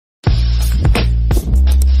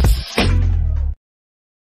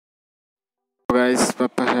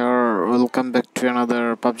pAppA here. Welcome back to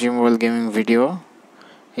another PUBG Mobile gaming video.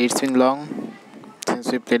 It's been long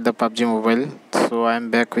since we played the PUBG Mobile, so I'm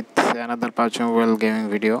back with another PUBG Mobile gaming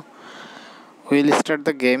video. We'll start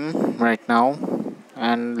the game right now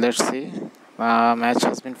and let's see. Match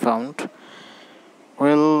has been found.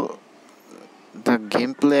 Well, the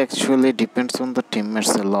gameplay actually depends on the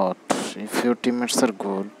teammates a lot. If your teammates are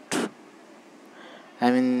good,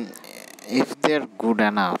 if they're good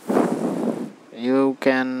enough, you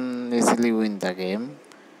can easily win the game.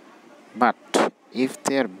 But if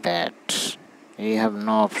they're bad, you have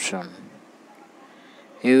no option.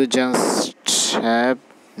 You just have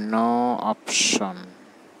no option.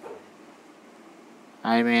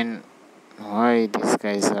 Why these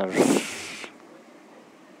guys are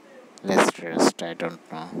less stressed, I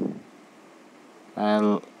don't know.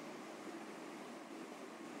 Well,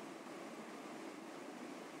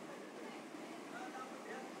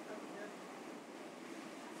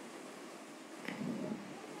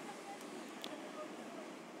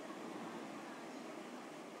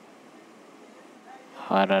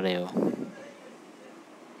 where are you?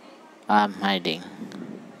 I'm hiding.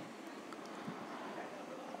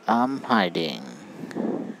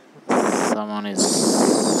 Someone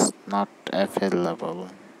is not available.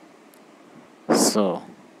 So,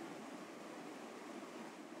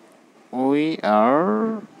 we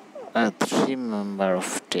are a 3-member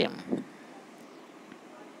of team.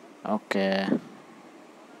 Okay.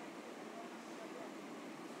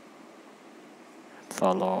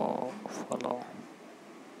 Follow.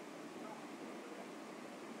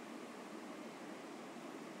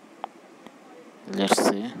 Let's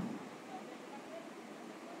see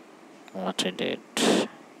what I did.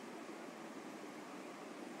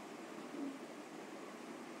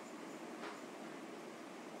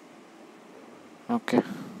 Okay.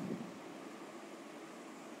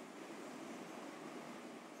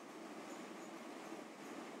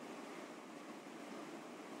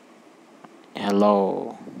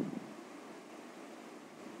 Hello.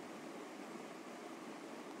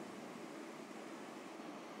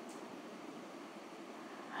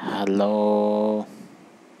 Hello.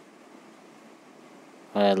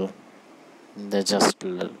 Well, they just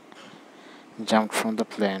jumped from the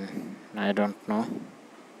plane. I don't know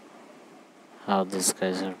how these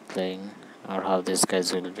guys are playing or how these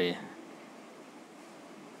guys will be.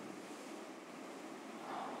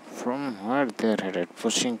 From where they're headed?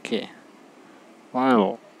 Pushing K.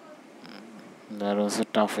 Well, that was a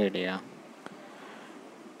tough idea.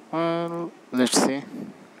 Well, let's see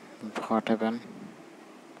what happened.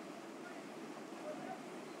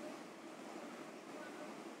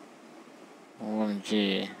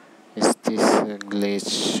 OMG, is this a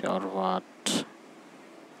glitch or what?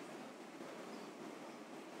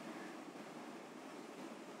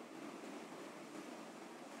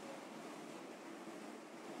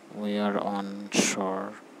 We are on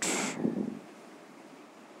short.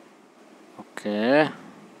 Okay.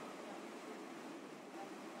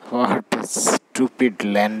 What a stupid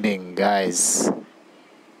landing, guys.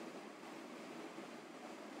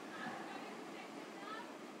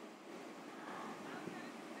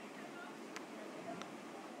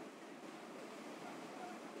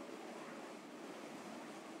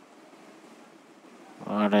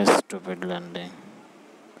 What a stupid landing.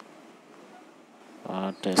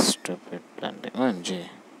 OMG.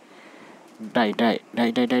 Die.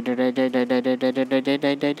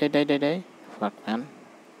 Fuck, man.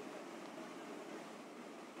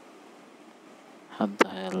 What the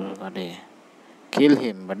hell, buddy? Kill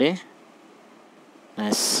him, buddy.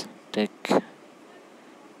 Nice. Take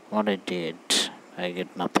what I did. I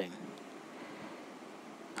get nothing.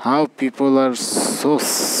 How people are so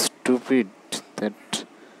stupid that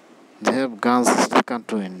they have guns still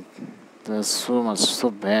can't win. They're so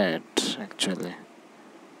bad, actually.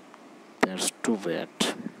 They're too bad.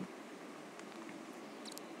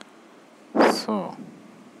 So,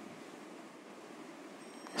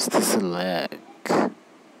 is this a lag?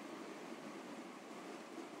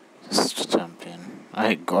 Just jump in.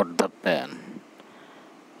 I got the pen.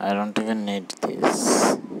 I don't even need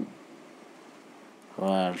this.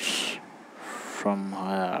 Where? From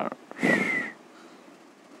where?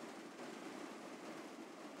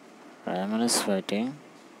 Raymond is fighting.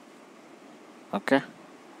 Okay,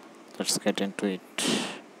 let's get into it.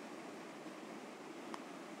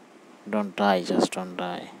 Don't die, just don't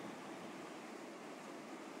die.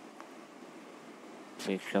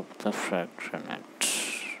 Pick up the frag grenade.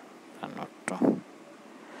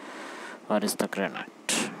 Where is the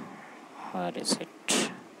grenade? Where is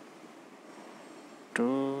it?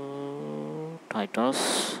 To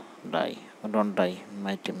Titus. Die. Don't die,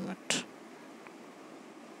 my teammate.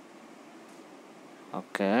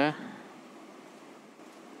 Okay.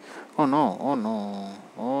 Oh no, oh no,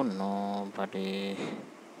 oh no, buddy.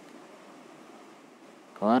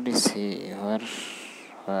 What is he? Where?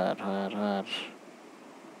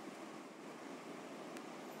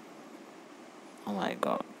 Oh my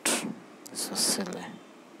god. This is silly.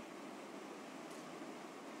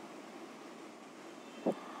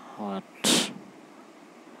 What?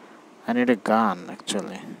 I need a gun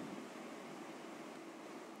actually.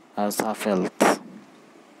 I was half health.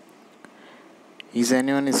 Is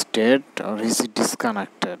anyone is dead or is he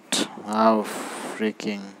disconnected? How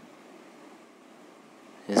freaking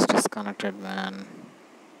is disconnected, man.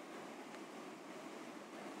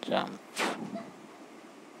 Jump.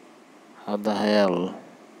 How the hell?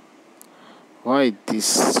 Why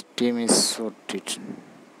this team is so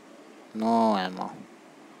no ammo.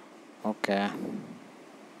 Okay.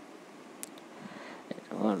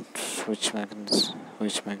 What? Which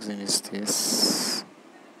magazine is this?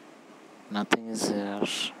 Nothing is here.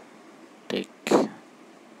 Take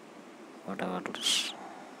whatever.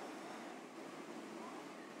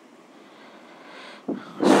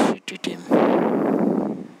 Shitty team.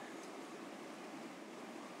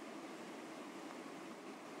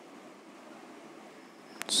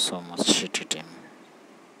 So much shitty team.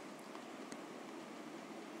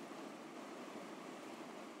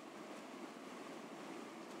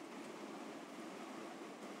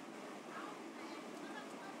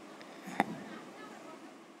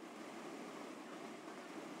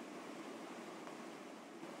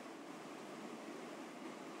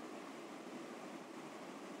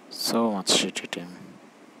 So much shitty team.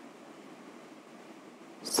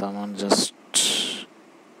 Someone just...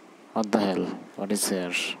 What the hell? What is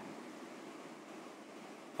here?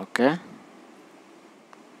 Okay.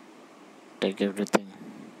 Take everything.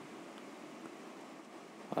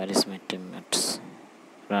 Where is my teammates?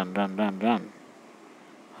 Run.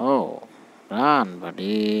 Oh, run,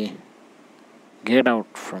 buddy. Get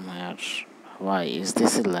out from here. Why? Is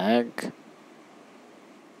this a lag?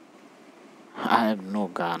 I have no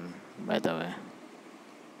gun, by the way.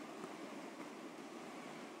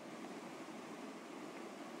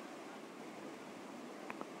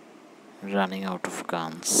 Running out of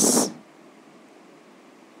guns.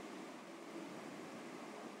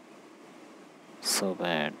 So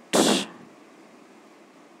bad.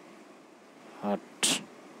 What?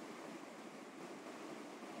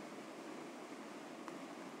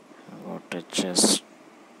 Got a chest.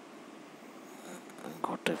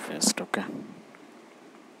 Got a vest, okay.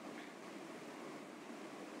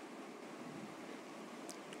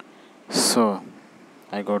 So,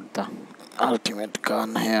 I got the ultimate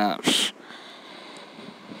gun here.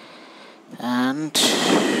 And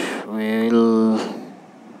we'll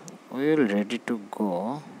ready to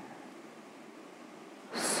go.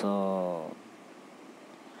 So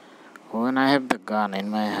when I have the gun in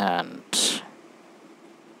my hand,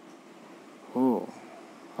 who?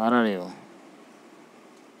 Where are you?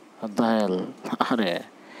 What the hell? Arey,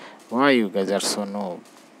 why you guys are so noob?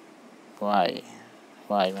 Why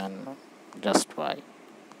man? Just why?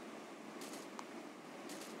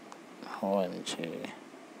 OMG.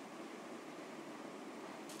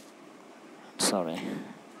 Sorry.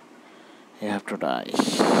 You have to die.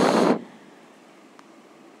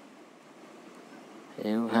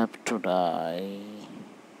 You have to die.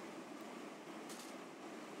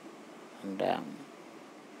 Damn.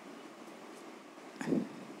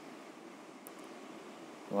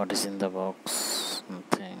 What is in the box?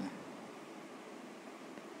 Nothing.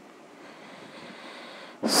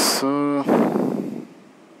 So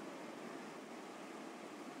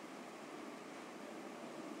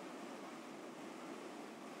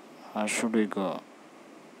where should we go?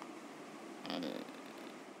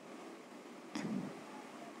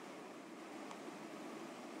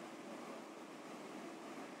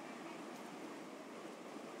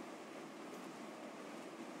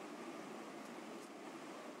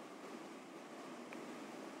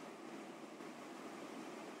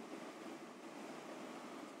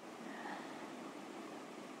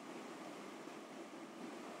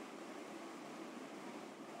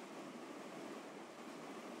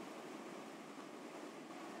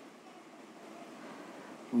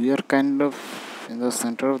 We are kind of in the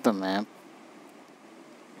center of the map,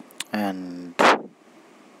 and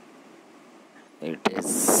it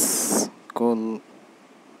is cool.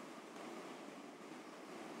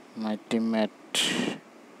 My teammate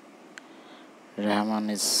Rahman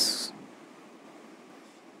is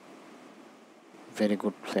very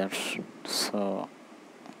good player, so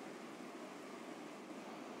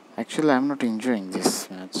actually I'm not enjoying this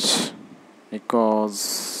match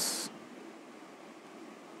because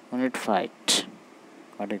we need fight.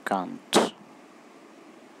 but you can't.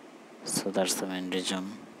 So that's the main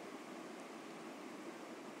reason.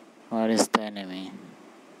 Where is the enemy?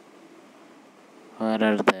 Where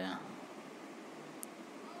are they?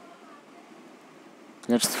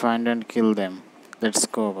 Let's find and kill them. Let's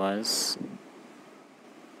go, boys.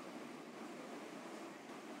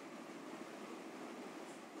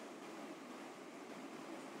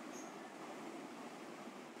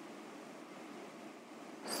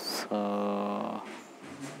 So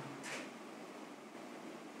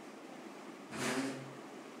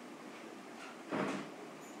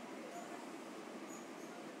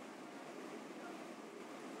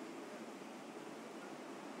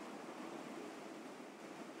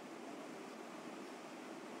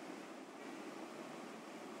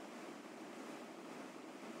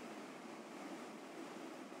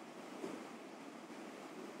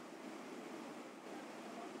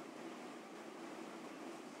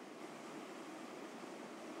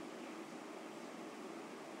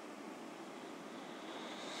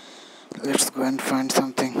let's go and find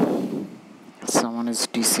something. Someone is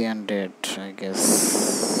DC and dead, I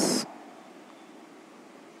guess.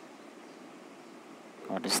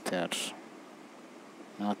 What is there?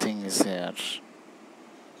 Nothing is there.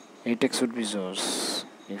 8x would be yours.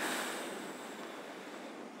 If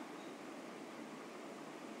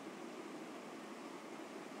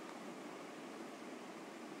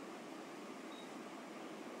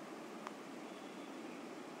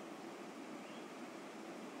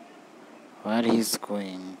where he's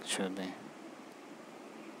going, actually.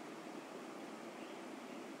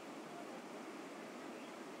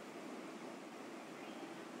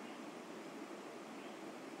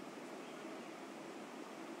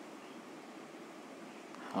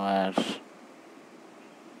 Where?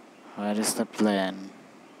 Where is the plane?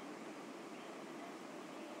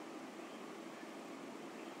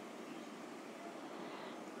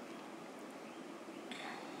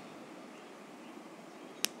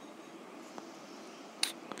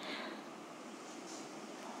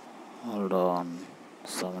 Hold on.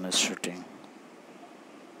 Someone is shooting.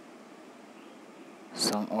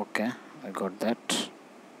 Okay, I got that.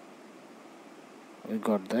 We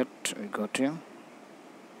got that. We got you.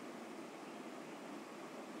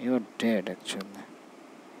 You're dead, actually.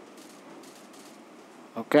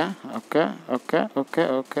 Okay.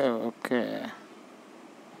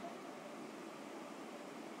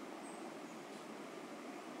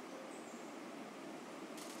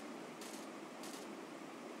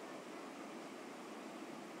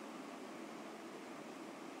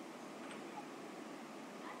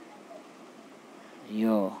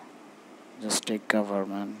 Yo, just take cover,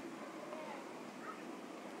 man.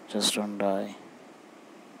 Just don't die.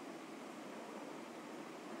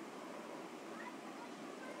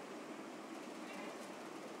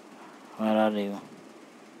 Where are you?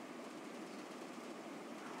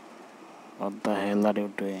 What the hell are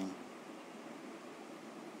you doing?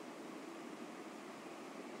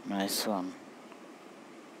 Nice one.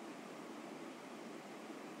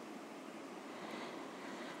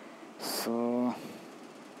 So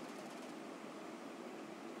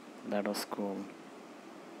that was cool.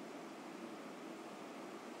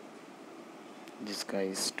 This guy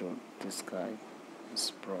is good. This guy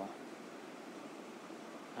is pro.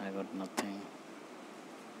 I got nothing.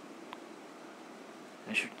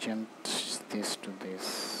 I should change this to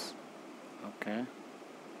this. Okay.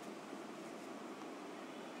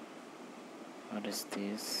 What is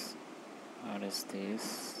this? What is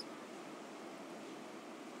this?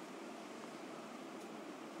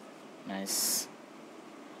 Nice.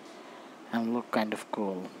 And look kind of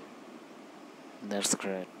cool. That's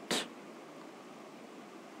great.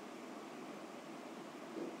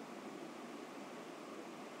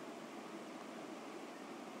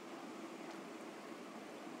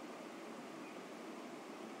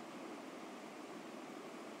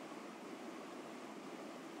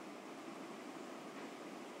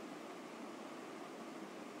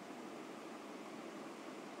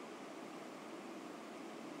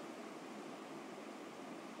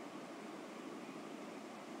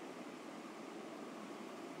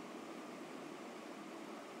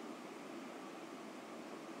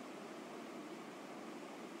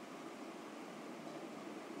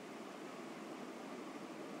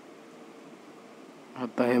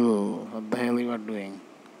 What the hell? What the hell you are doing?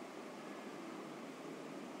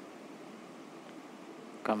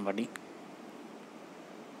 Come, buddy.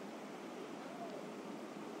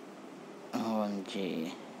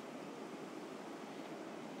 OMG.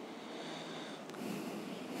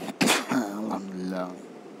 Alhamdulillah.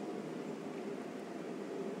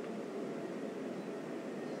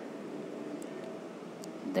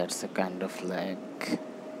 That's a kind of lag.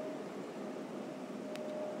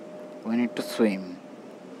 we need to swim,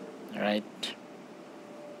 right?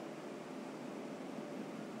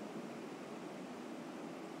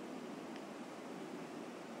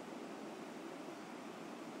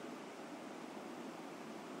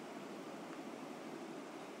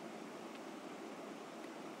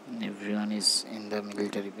 Everyone is in the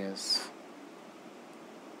military base.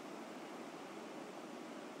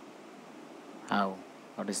 How?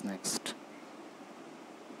 What is next?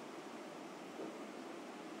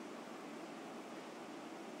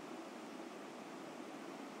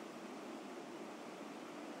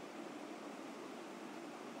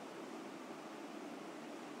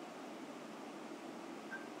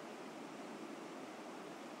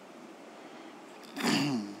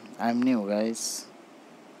 I'm new, guys.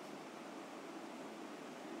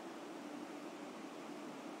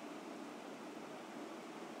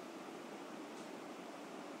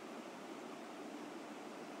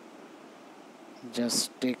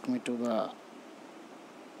 Just take me to the...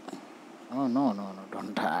 Oh, no,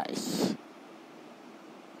 don't die.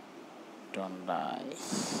 Don't die.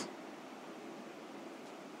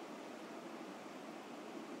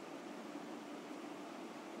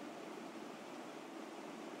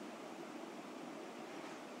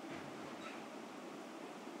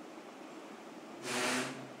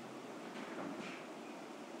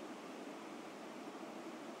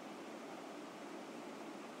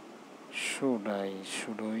 Should I?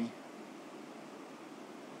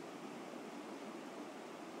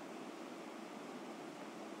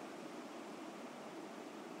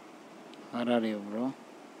 Where are you, bro?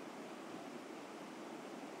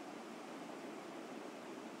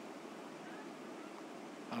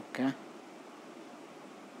 Okay.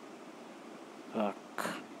 Fuck.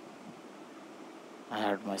 I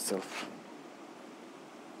hurt myself.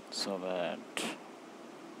 So bad.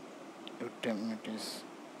 You tell me it is.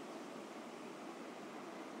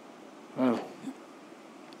 Well.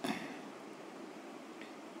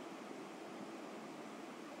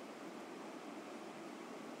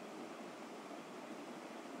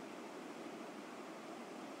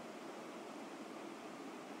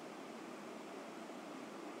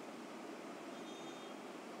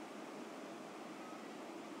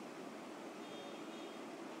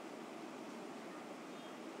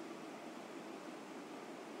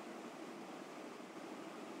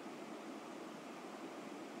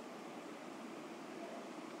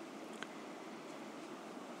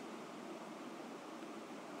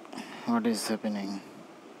 What is happening?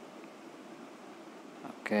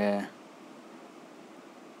 Okay.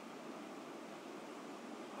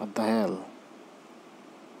 What the hell?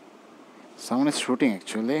 Someone is shooting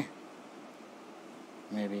actually.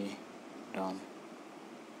 Maybe down.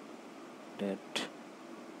 Dead.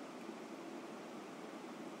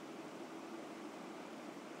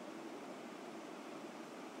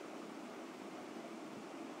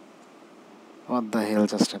 What the hell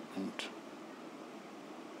just happened?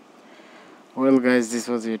 Well guys, this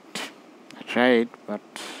was it. I tried, but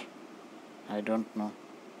I don't know.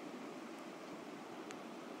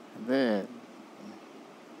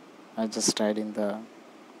 I just died in the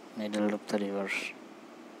middle of the river.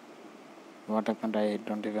 What happened, I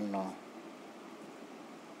don't even know.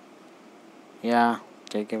 Yeah,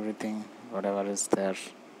 take everything, whatever is there.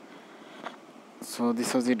 So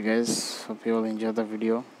this was it guys. Hope you all enjoyed the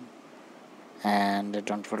video. And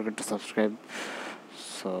don't forget to subscribe.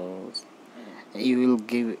 So you will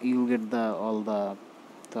get all the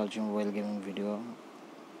PUBG mobile gaming video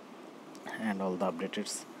and all the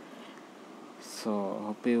updates. So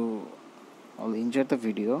hope you all enjoyed the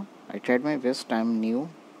video. I tried my best. I'm new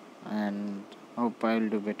and hope I'll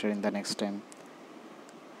do better in the next time.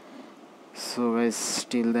 So guys,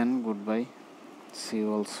 till then, goodbye. See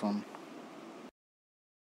you all soon.